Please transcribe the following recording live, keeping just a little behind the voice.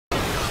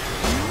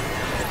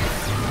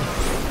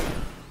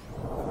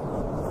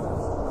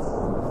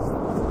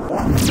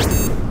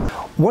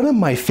One of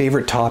my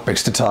favorite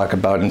topics to talk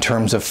about in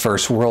terms of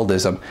first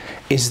worldism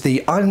is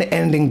the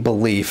unending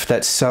belief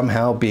that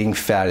somehow being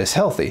fat is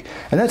healthy,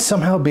 and that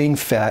somehow being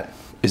fat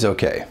is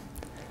okay.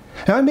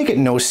 Now, I make it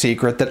no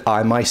secret that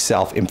I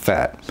myself am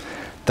fat.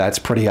 That's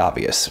pretty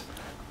obvious.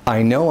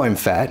 I know I'm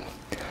fat.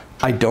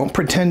 I don't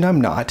pretend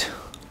I'm not.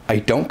 I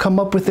don't come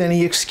up with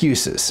any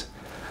excuses.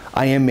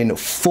 I am in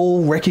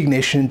full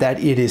recognition that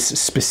it is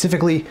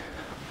specifically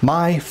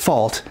my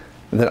fault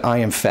that I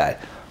am fat.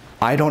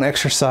 I don't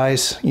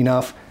exercise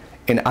enough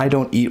and I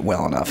don't eat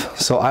well enough,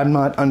 so I'm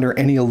not under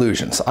any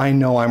illusions. I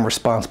know I'm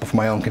responsible for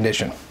my own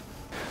condition.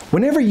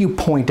 Whenever you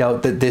point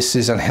out that this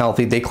is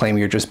unhealthy, they claim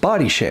you're just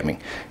body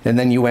shaming. And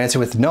then you answer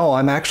with, no,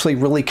 I'm actually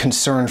really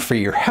concerned for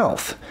your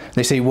health.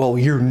 They say, well,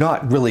 you're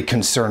not really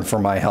concerned for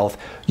my health.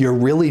 You're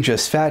really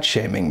just fat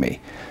shaming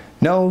me.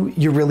 No,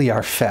 you really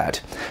are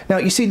fat. Now,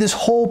 you see, this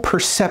whole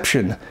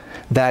perception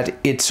that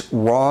it's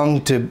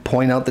wrong to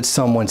point out that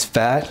someone's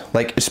fat,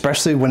 like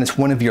especially when it's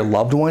one of your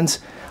loved ones.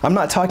 I'm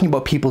not talking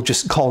about people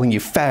just calling you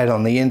fat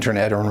on the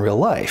internet or in real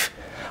life.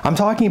 I'm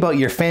talking about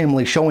your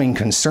family showing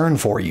concern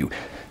for you,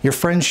 your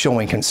friends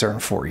showing concern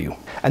for you.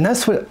 And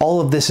that's what all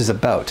of this is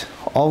about.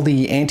 All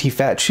the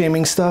anti-fat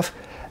shaming stuff,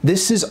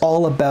 this is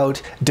all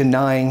about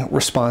denying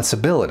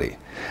responsibility.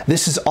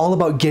 This is all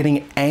about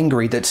getting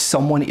angry that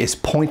someone is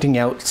pointing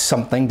out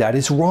something that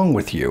is wrong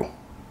with you.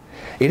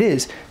 It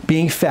is.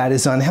 Being fat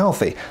is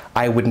unhealthy.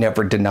 I would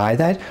never deny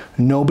that.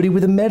 Nobody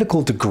with a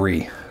medical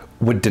degree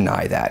would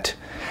deny that.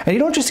 And you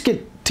don't just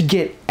get to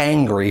get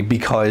angry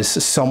because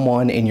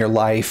someone in your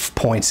life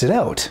points it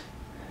out.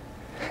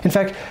 In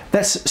fact,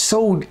 that's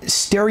so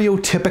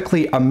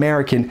stereotypically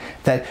American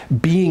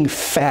that being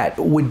fat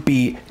would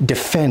be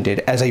defended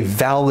as a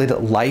valid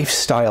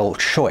lifestyle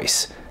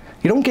choice.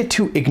 You don't get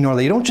to ignore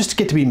that. You don't just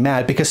get to be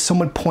mad because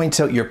someone points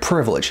out your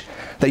privilege,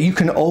 that you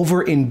can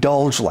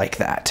overindulge like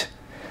that.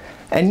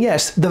 And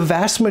yes, the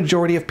vast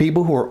majority of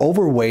people who are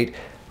overweight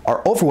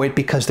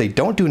because they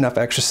don't do enough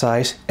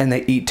exercise and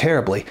they eat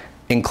terribly,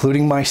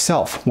 including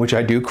myself, which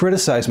I do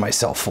criticize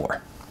myself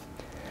for.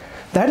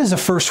 That is a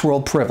first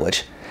world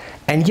privilege.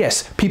 And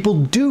yes,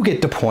 people do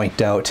get to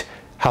point out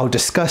how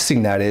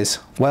disgusting that is,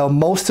 while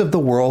most of the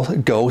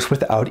world goes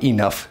without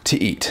enough to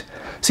eat.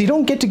 So you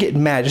don't get to get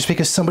mad just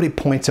because somebody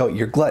points out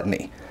your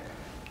gluttony.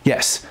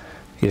 Yes,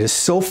 it is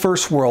so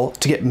first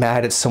world to get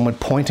mad at someone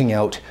pointing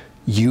out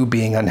you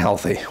being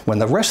unhealthy, when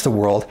the rest of the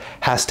world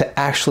has to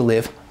actually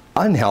live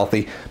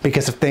unhealthy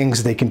because of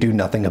things they can do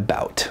nothing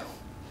about.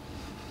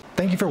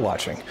 Thank you for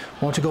watching.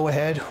 Won't you go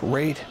ahead,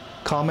 rate,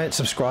 comment,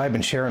 subscribe,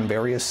 and share on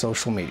various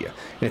social media.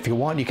 And if you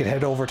want, you can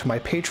head over to my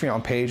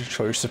Patreon page and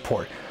show your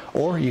support.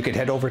 Or you could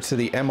head over to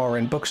the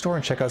MRN bookstore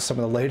and check out some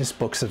of the latest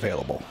books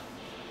available.